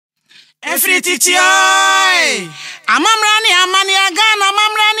Efrititi oi. Amamrani amani agana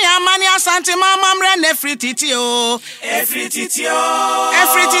amamrani amani asante mamamre nefrititi o. Efrititi oi.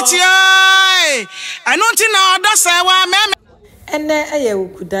 Efrititi oi. Anunti na odo sewa meme. Ene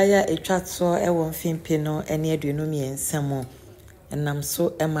Awukudae etwato ewo mfimpi no ene aduonum yensamo. Enam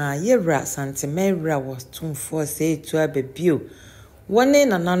so ema yewra santemewra wotumfo se etu ababio. Wone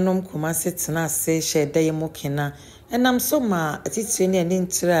nananom komase tena ase hyede yemokena. Enam so ma atitire ne ani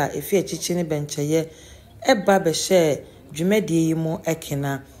ntira efi achichi ne bencheye eba be hye dwumadie yi mu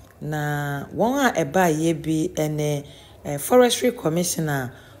ekena na won a eba ye bi ene forestry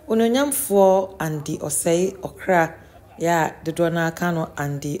commissioner ononyamfo andi osei okra ya dodona aka no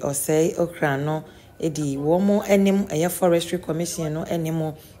andi osei okra no edi womo enim eye forestry commission no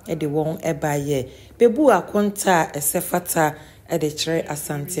enimo edi won eba ye bebu akonta esefata ede kire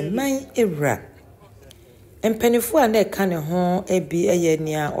asante man ewra empenifu a na eka ne ho ebi eye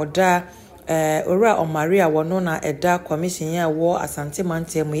nia oda ora omaria wono na eda commission ya wo asante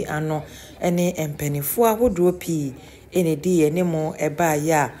mantemu ano ene empenifu ahodo pi ene di enimo eba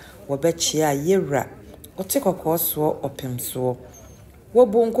ya wobechia yewra otekokoso opemso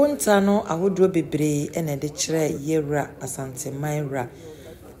wobu nkonta no ahodo bebre ene de kire yewra asante manra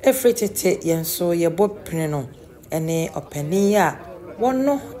efretete yenso yebo pene no ene opani ya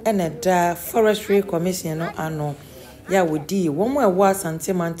wono ene da forestry commission no ano ya wodi womo ewa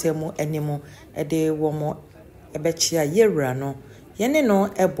asante mantemu enimo ede womo ebechia yewra no yene no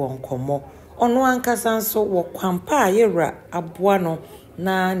ebo nkomo ono ankasa nso wo kwampa yewra aboa no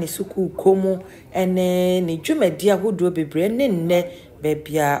na ne suku komu ene ne dwumadi ahodo bebre ne nne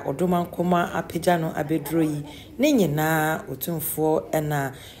bebia odomankoma apagya no abedro yi ne nyina otumfo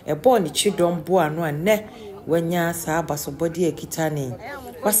ena ebo ne chidom boa no ane wanya saa abasobodi ekitane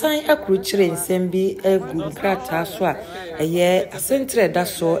wasan akuru kire nsem bi egu nkrata so a eye asentre da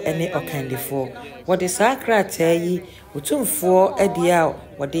so ene okandefo wode saa krata yi otumfo edia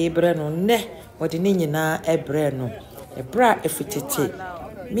wode ebre no nne wode ne nyina ebre no ebra efitete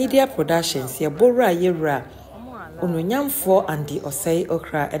media productions ye bora yewra ononyamfo andi osei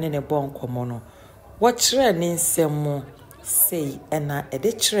okra ene ne bonkomo no wokyere ne nsem sei ena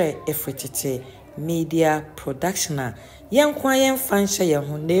ede kyere efitete media production yenkwa yemfa nhye ye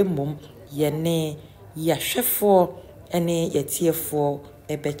ho na emom ye ne yahwefo ene yetiefo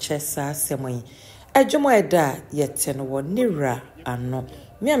ebeche saa semoi adwomo eda yete no wo nira ano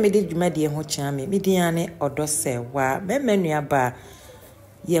me amede dwumade ho kyame mediane odose wa memenua ba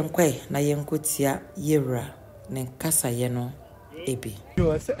yenkwe na yenkotia yewra ne nkasa ye no ebi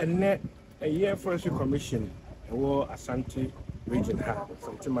yo se enne a year forestry commission wo asante region ha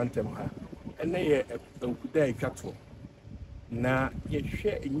asante mantem ha enne ye Awukudae twato na ye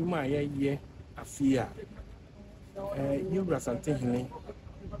hwe enyuma ye afia yewra asante hene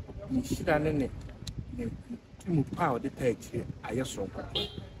ni shida ne timu pa de tachi ayeso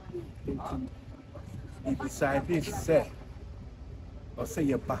he decided say or say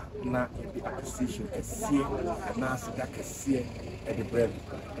ye ba na the acquisition esie na sida kesie e the bread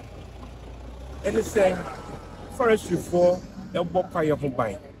and say forestry for ebo pa ye ho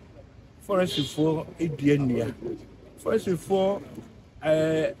ban forestry for eduanua forestry for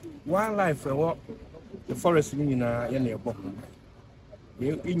wildlife for the forest ni na ye na ebo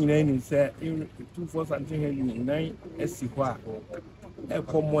ye nyina ni say 24 something nine esi ho a e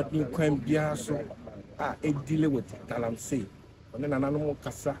commodity kwan bia so a e deal with talamse one nananom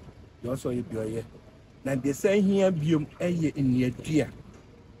kasa yo so ye bioye na de say hia biom eye eniadua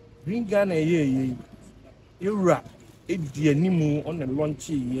bringa na ye ewra edi animu on the launch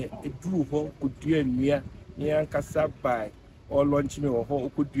ye eduru ho kodua nnua ni ankasa by or launch me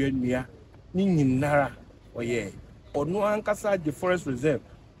ho kodua nnua ni nyinara oye ono ankasa the forest reserve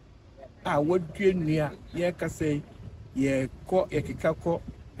wodua nnua ye kasa ye ko ye kikako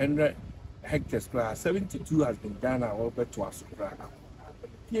 100 hectares plus 72 has been done all but to us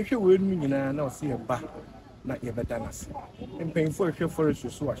ye hwe we nu nyina na o se ba na ye bedanas empem for hwe forest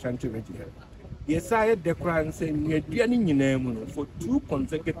so Ashanti region yes I declare and say nnua ni nyina mu no for 2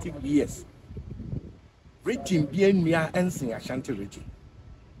 consecutive years region bi nnua ensin Ashanti region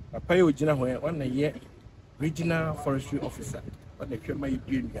papa ye ogina ho one na ye regional forestry officer on the hwe mai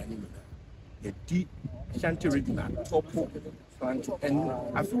bi nnua ni nyina ye di Ashanti region top plant and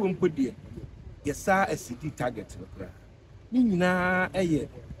afi won podie yesa asidi target no ni nyina eye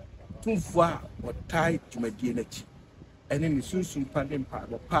tumfo a wotai dwumadie nachi ene ni sunsun pandem pa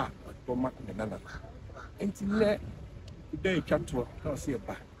bo pa bo mak na nana enti le Awukudae twato na o se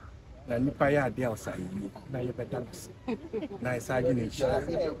ba na nipa ya ade outside na ye bedams na isa gi na chira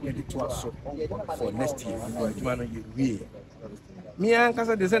ye di to aso for next year you adwuma no ye wie me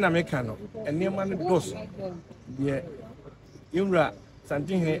ankasa de say na me ka no enema no dos ye yura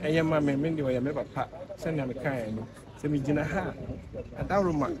something he eyema me de we me papa say na me kan no say me gina ha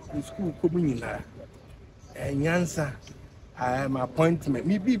adaroma school ko bunyina enyansa I am appointment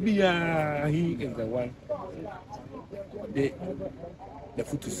me bibia he is the one the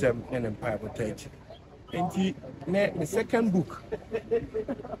foot to sem and empire protect. And the second book,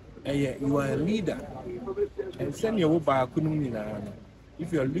 you are a leader. And send your back.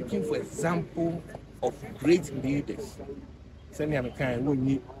 If you are looking for example of great leaders, send your kind will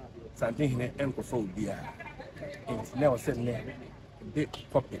need something in the end for dear. And now send the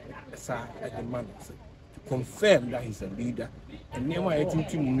copy at the man to confirm that he's a leader. And never I think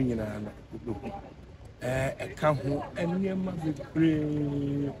to me account and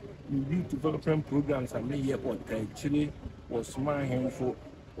youth development programs and me what actually was my handful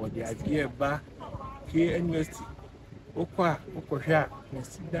or the idea back here university. Okwa here,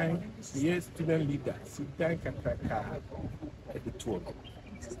 sit down, the student leader, sit down at the tour.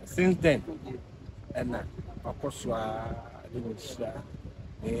 Since then, and of course, I didn't share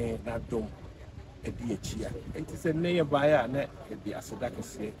that dome. It is a nearby and the Asadaka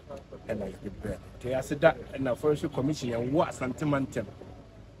say, and I the bread. The Asada and the Forestry Commission and what sentimental.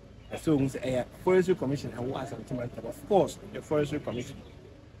 So, a Forestry Commission and what sentimental. Of course, the Forestry Commission,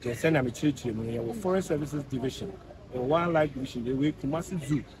 the Senate the Forest Services Division, the Wildlife Division, the way Kumasi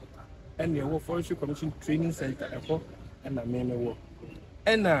Zoo, and the Forestry Commission Training Center, and the main work,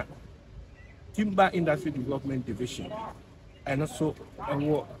 and Timber Industry Development Division, and also a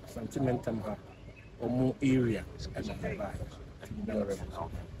war sentimental. Or more area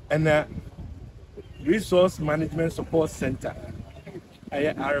and resource management support center. I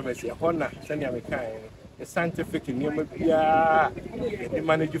RMS a honor send a scientific in the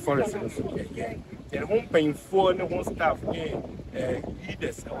manage forest the home paying for the home staff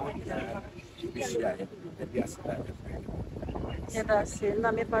leaders that's it.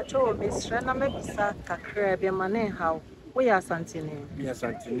 Na me patrol Miss Rena me bisa kakra be mane how we are Santini. Yes,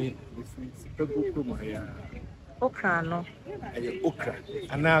 Santini. Okra no. Okra.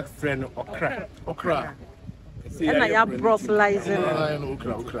 And our friend Okra. And I have broflizing.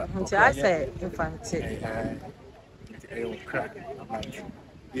 Okra. I say infantile. Okra.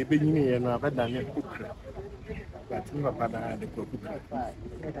 You been here and I've done okra. But never banana the okra.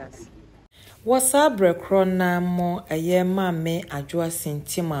 Wasabre krona mo ayema me adwa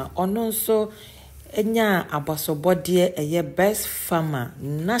sentima ono nso enya abasobode eye best farmer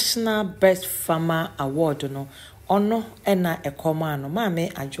national best farmer award no ono ena ekoma no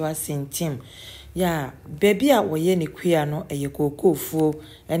maame adwa sentim ya baby a woye ne kwia no eye kokofuo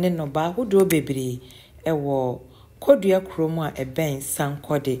ene no ba hodo bebre ewo kodua kromo a eben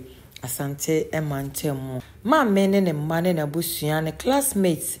sankode asante emantem maame ne ne mma ne nabusua ne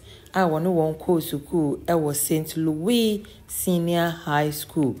classmates a wono won ko school ewo St. Louis Senior High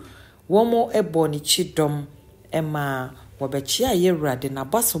School womo ebo ni chidom ema wobechia yewra de na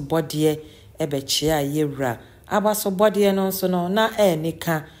baso bode ebechia yewra abaso bode no so no na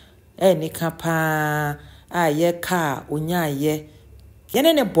enika pa aye ka onyaye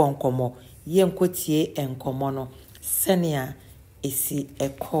yene ne bonkomo ye nkotie enkomo no senia esi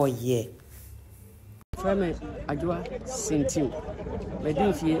ekoye Fame adwa sentim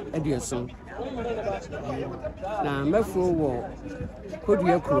medinfie aduason na mefo wo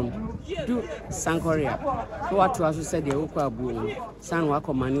kodua krom du sankoria so watu aso se de okọ abu no san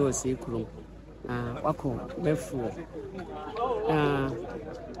wakomane o se krom na wako mefo na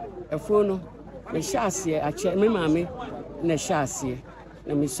efo no me hyase ache me maame na hyase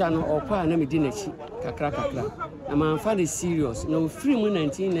na me sha no okọ na me di nachi kakra na manfa de serious na ofiri mu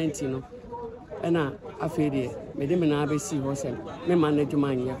 1990 no ena afede me de me na abesi ho se me manage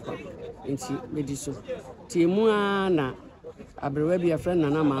manye kwa nti me di so ti mu na abrewa bi afre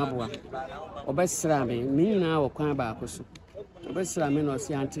nana ma aboa obesra me nyina wo kwan ba akoso obesra me no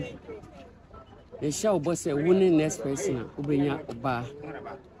se ante e sha obose woni next person obenya oba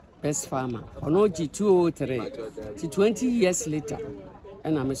best farmer ono G203 ti 20 years later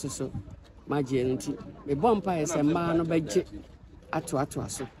ena me so maje nti me bompa ese ma no beje ato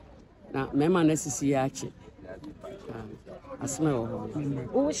aso na mema na sisi ya achi asme wo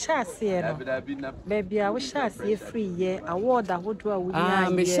wo hyase no baby a wo hyase free ye award ahodo a wo nya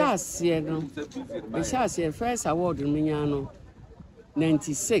me hyase no me hyase first award no nya no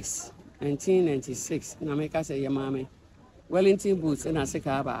 1996 na me ka se ye mame Wellington boots na se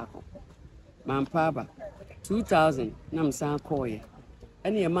ka ba ako mampa ba 2000 na msan koye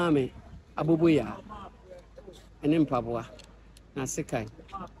Any mammy, Abubuya, and Impabua, na Sekai,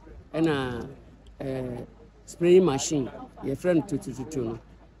 and a spraying machine, your friend 222.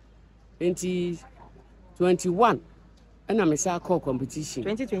 2021, and I'm a call competition.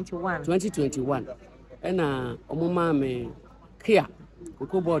 2021, and Omama Kia,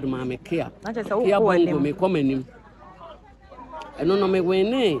 Coco board, Mamma Kia, Kia Bongo, me coming. And no me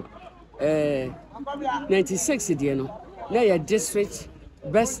when 96 no na ya district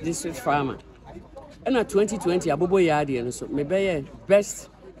best district farmer and 2020 abobo yard no so me be best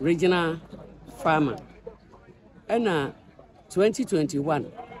regional farmer and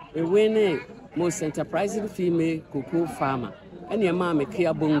 2021 we win most enterprising female cocoa farmer and your mama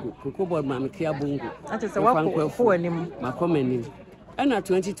Kia Bongo cocoa board mama Kia Bongo that is a work for him my comment and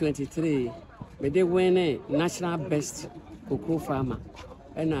 2023 me they win national best cocoa farmer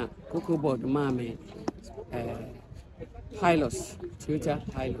and cocoa board mama Hylos, Twitter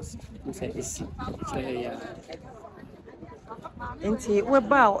Hylos. Nti we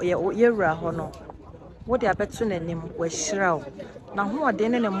ba yewura ho no wo de abeto nanim we hyiraw na ho ode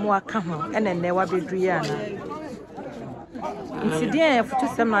ne mo aka ho ene ne wa bedru ya na nti den ya futu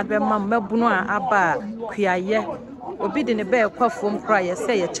sem na be ma mabunu a aba kuaye obi de ne be kwafom kra ye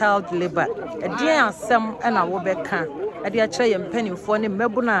say ye child labor e den asem na wo be ka ade a kire ye mpanimfo ne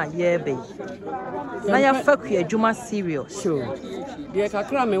mabunu a ye be na ya fa kuadwuma serious so de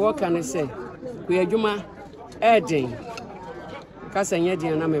kakra me wo kan say kuadwuma eden kasa nya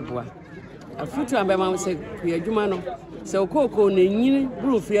dia na meboa afutu abema say kuadwuma no say okoko na nyini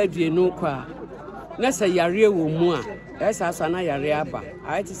brufi aduenu kwa na say yare wo mu a esa so na yare aba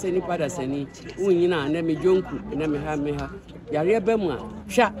ai ti say nipa da sani unyina na me jonku na me ha yare ba mu a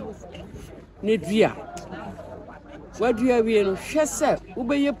hwa ne dua wadua wie no hwe se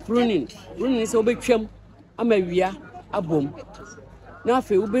ubeye pruning se obetwam amawia abom na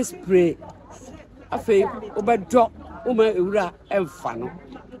afi ube spray afi obedo uma ewura emfa no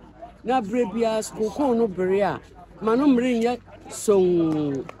na brebia skoko no bere a manu mre nye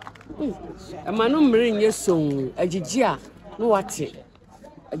son manu mre nye son agigi a no wate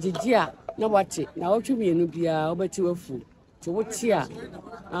agigi a na wate na otwemi enu bia obeti wafu to wote a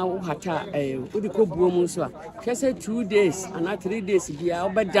na wo hata odi ko buo so a kese 2 days and 3 days bia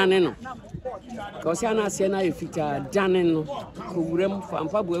obedane no ko se ana se na efita dane no ko wuram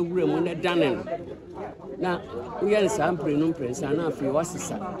famfa bo awuram na dane no na uyen sampre no prensa na afi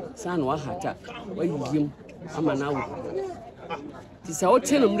wasisa sa na wahata wayiyim ama na wo ti sa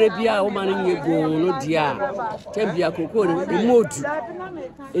wote no mre bia wo ma no nye go no dia tembia kokoro emodu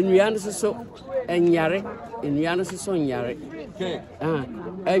enua no so enyare enua no so nyare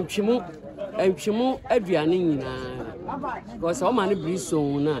entwimu aduane nyina go sa wo ma no bi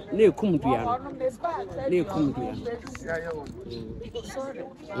so na ekum dua na ekum dua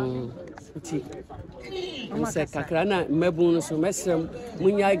ti nse kakra na mabun no so mesrem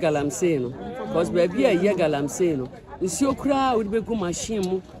munya galamsey no cause ba bia ye galamsey no nsi okura wo be gu machine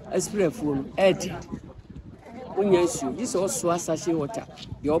mu asprefu no edi unya nsu this also sachet water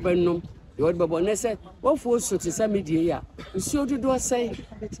the obenum the old babo ne se wo fu so ti sa medie ya nsi odudo sai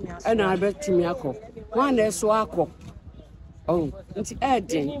ana abetimi akọ wan na so akọ oh nti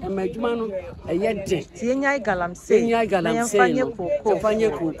edi amadwuma no eye den ti enya galamsey na fanye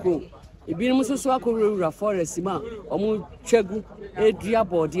koko ebinum so akọ forest ma omu twegu edua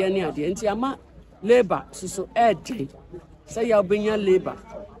bode ani ade nti ama labor so edi say ya obenya labor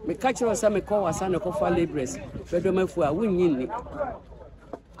me catch us me call wasa na call for laborers bedo mafu a wunyi ni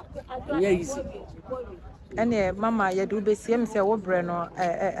easy ene mama ye do be siem se wo bre no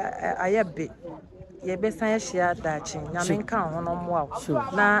ayebe ye be san hia dachi nyame nka ho no mo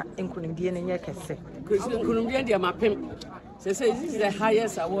na nkunimdie ne nye kese nkunimdie dia mapem say this is the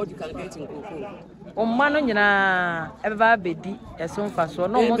highest award you can get in Koko Omma no nyina eba bedi eso mfaso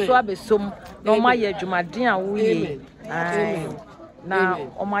no mo so abesom no ma ye adwumaden a wo ye na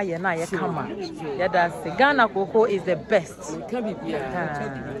oma ye na ye kama ye da se Ghana Koko is the best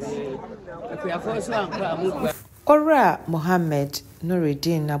Ora Mohammed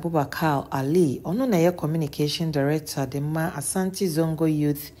Nuruddin Abubakar Ali ono na ye communication director de ma Asante Zongo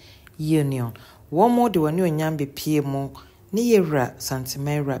Youth Union wo mo de wani onyambe pie mu ne yewra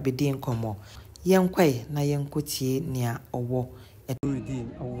santimera bedi nkomo yenkwai na yenkotie nia owo Nuruddin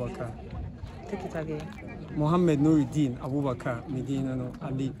Abubakar. Take it again. Mohammed Nuruddin Abubakar Medina no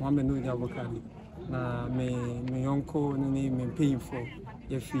Ali Mohammed Nuruddin Abubakar na me yonko ne me paying for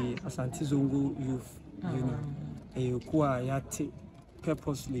yefi Asante Zongo Youth Union kuwa yate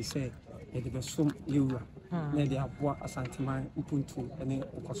purposely say ye de som yewra na de aboa Asante man mpuntu ene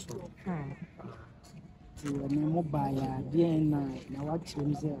okoso As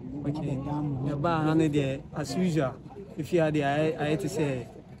usual, if you are there, I had to say,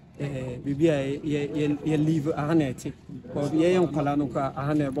 baby, you leave a hundred, or the young Palanoka, a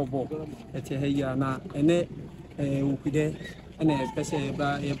hundred bobo, at your hair now, and then Awukudae, and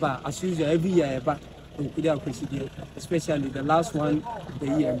a bar, as usual, every year, a bar, especially the last one, the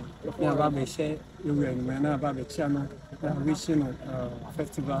year, Nababe share, you were in Nababe channel, National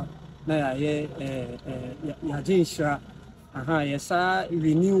Festival, Naya, Yajinsha. Yes, I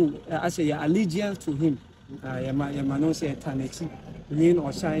renew, I say, allegiance to him. Yamano say eternity, rain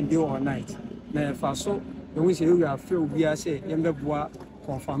or shine, day or night. Now, if I saw, when we say we are filled, we are say, Yambeboa,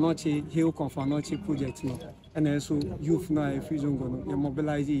 Confanoche, Hill Confanoche project. And also, youth now, if you don't go, you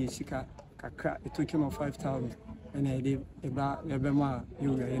mobilize Shika, Kaka, it took him 5,000. And I did about Yabema,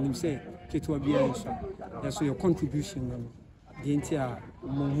 you and him say, Kito Bia, so your contribution. And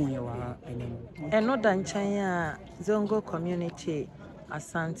no than China Zongo community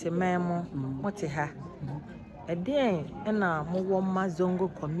Asante Memo Motiha. A day and a Mwoma Zongo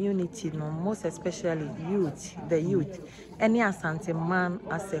community, no, most especially the youth, any Asante man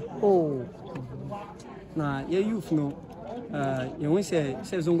as a whole. Now, your youth, no, you won't say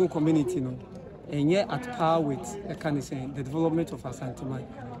Zongo community, no, and yet at par with the kind of saying the development of Asante man.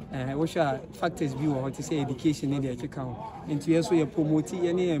 Which are factors view or to say education in the account. And to also promote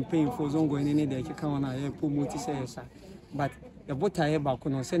any and paying for Zongo in any account, I promote say, but the boat I have back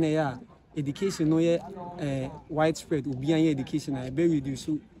on Senaya education, no widespread, will be education. I very reduce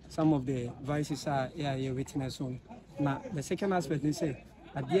some of the vices are written as on. Now, the second aspect is say,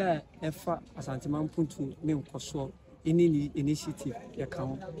 a dear effort as Antiman Puntu name Koso in any initiative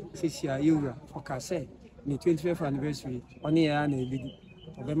account, 6 year for Kase, the 25th anniversary, on the year and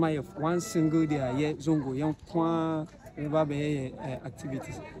one single day a year Zongo young point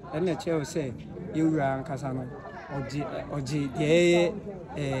activities. And the chair say, you ran Casano or G, the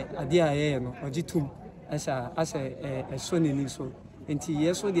idea or G2 as a son in so. And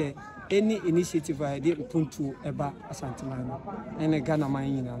yes, so there any initiative I did put to about a Santimano and a Ghana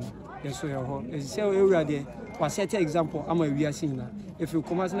mine. Yes, so area there was set example. I'm a real singer. If you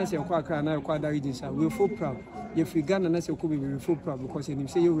come as a quacker and I acquire regions, we're full proud. If we Ghana and could be full proud because you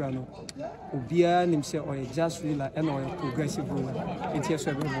say you run Ubia, himself or a just ruler and or a progressive ruler. It's yes,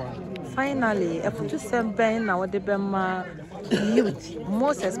 everyone. Finally, if you send Ben now the Bema youth,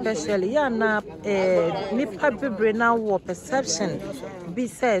 most especially, Yana, Nipa Bibrina war perception, be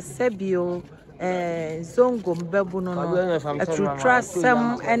says Sebio. Zongo Mbebuno, a true trust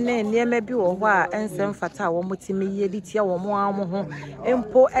some and then near maybe or why and some fata or mutimi yeditia or more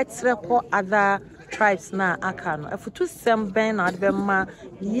impo extra for other tribes na akano. If you some ben at Bema,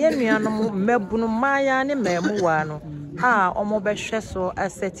 Yemiano Mebuno Maya and Memuano. Omobe Sheso, I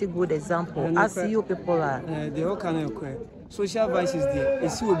set a good example as you people are. The whole kind of social vices there.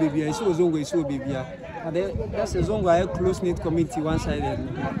 It's so baby, it's so Zongo, it's so baby. That's a Zongo close knit community one sided.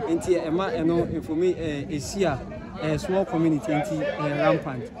 And for me, it's here a small community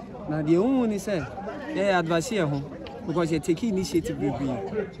rampant. Now, the only one is they advise here because you take initiative,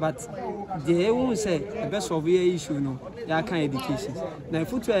 but they won't say the best of your issue, no, that kind of education. Now,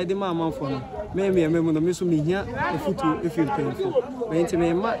 if you try the man for no, maybe I remember the miss me here, if you pay for. When to me,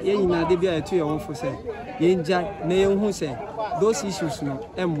 yeah, they be a 2 year old for say, Yenja, Neo who say those issues, no,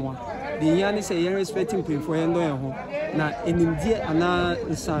 M1. The Yanni say you're respecting people for your home. Now, in India, and now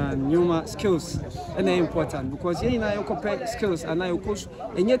new skills and they're important because you know, compare skills and now, course,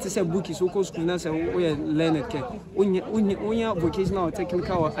 and yet to say bookies, so course, we learn it. When you vocational or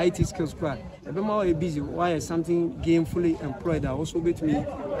technical or IT skills, I'm more busy. Why something gainfully employed? Also, with me,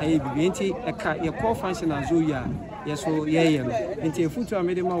 I be a core function as you are. Yes, so yeah, until future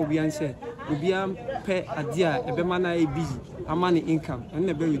medium will be answered. Will be pay a dear, a bemana busy, a money income, and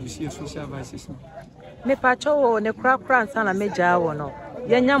never reduce your social vices. Me pacho ne kra sana meja wo no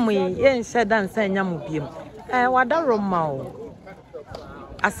yenyamu yen sheda nsa nyamu biem wada roma o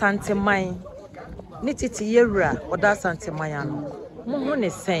Asante man ni titi yewura oda Asante man ano mo ho ne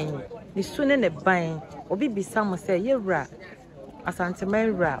sen ni sune ne ban obi bisa mo say yewura Asante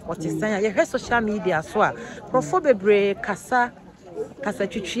man wura o ti sen ye hwe social media so a profo bebre kasa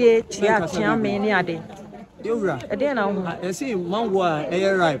twitwie tia me ni ade Yura, I see manwa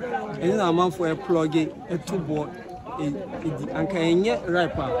air ripe, and then a man for a plug a 2-board, and can yet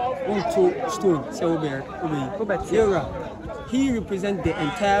riper, 2 stone, so Yura. He represents the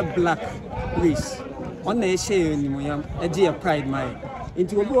entire black race. On the share in Moyam, a dear pride, my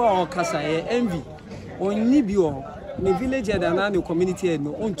into a boy casa envy, or Nibio, the village and another community,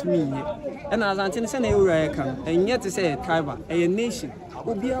 no own to me, and as Antin Yura can, and yet to say a tribe, a nation.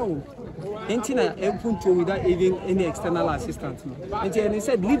 Obiao. Entina Epunto without even any external assistance. And he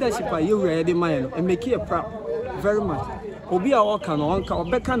said leadership are you ready man and make it proud very much. Obia or can or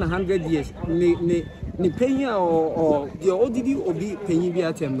back 100 years. Ni penya or the ODD will be penny be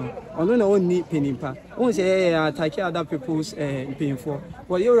at him. Or no need penny pa. Once attack other people's paying for.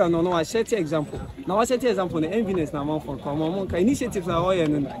 Well, you're no, I set example. Now I set example the enviness now for common initiatives are all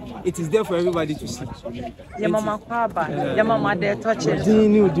and it is there for everybody to see. Your mama Kwaba, your mama there touches.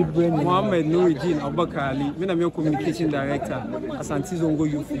 Mohammed Nouridin Abakali, when I'm your communication director, Asante Zongo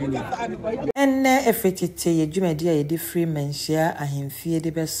Youth Union. And if it is a Jumedia, a free Manhyia, a him fear the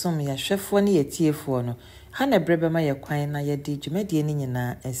best some ya chef one year tear for no. Hannah Brebema ya quine, ya di Jumedia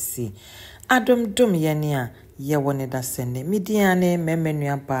Nina, SC. Adam Dum Yania, ya one da sende, Midiane,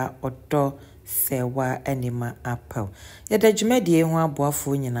 Memenua ba, or do, sewa, anima apple. Yet a Jumedia one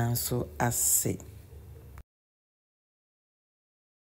boafu so as say.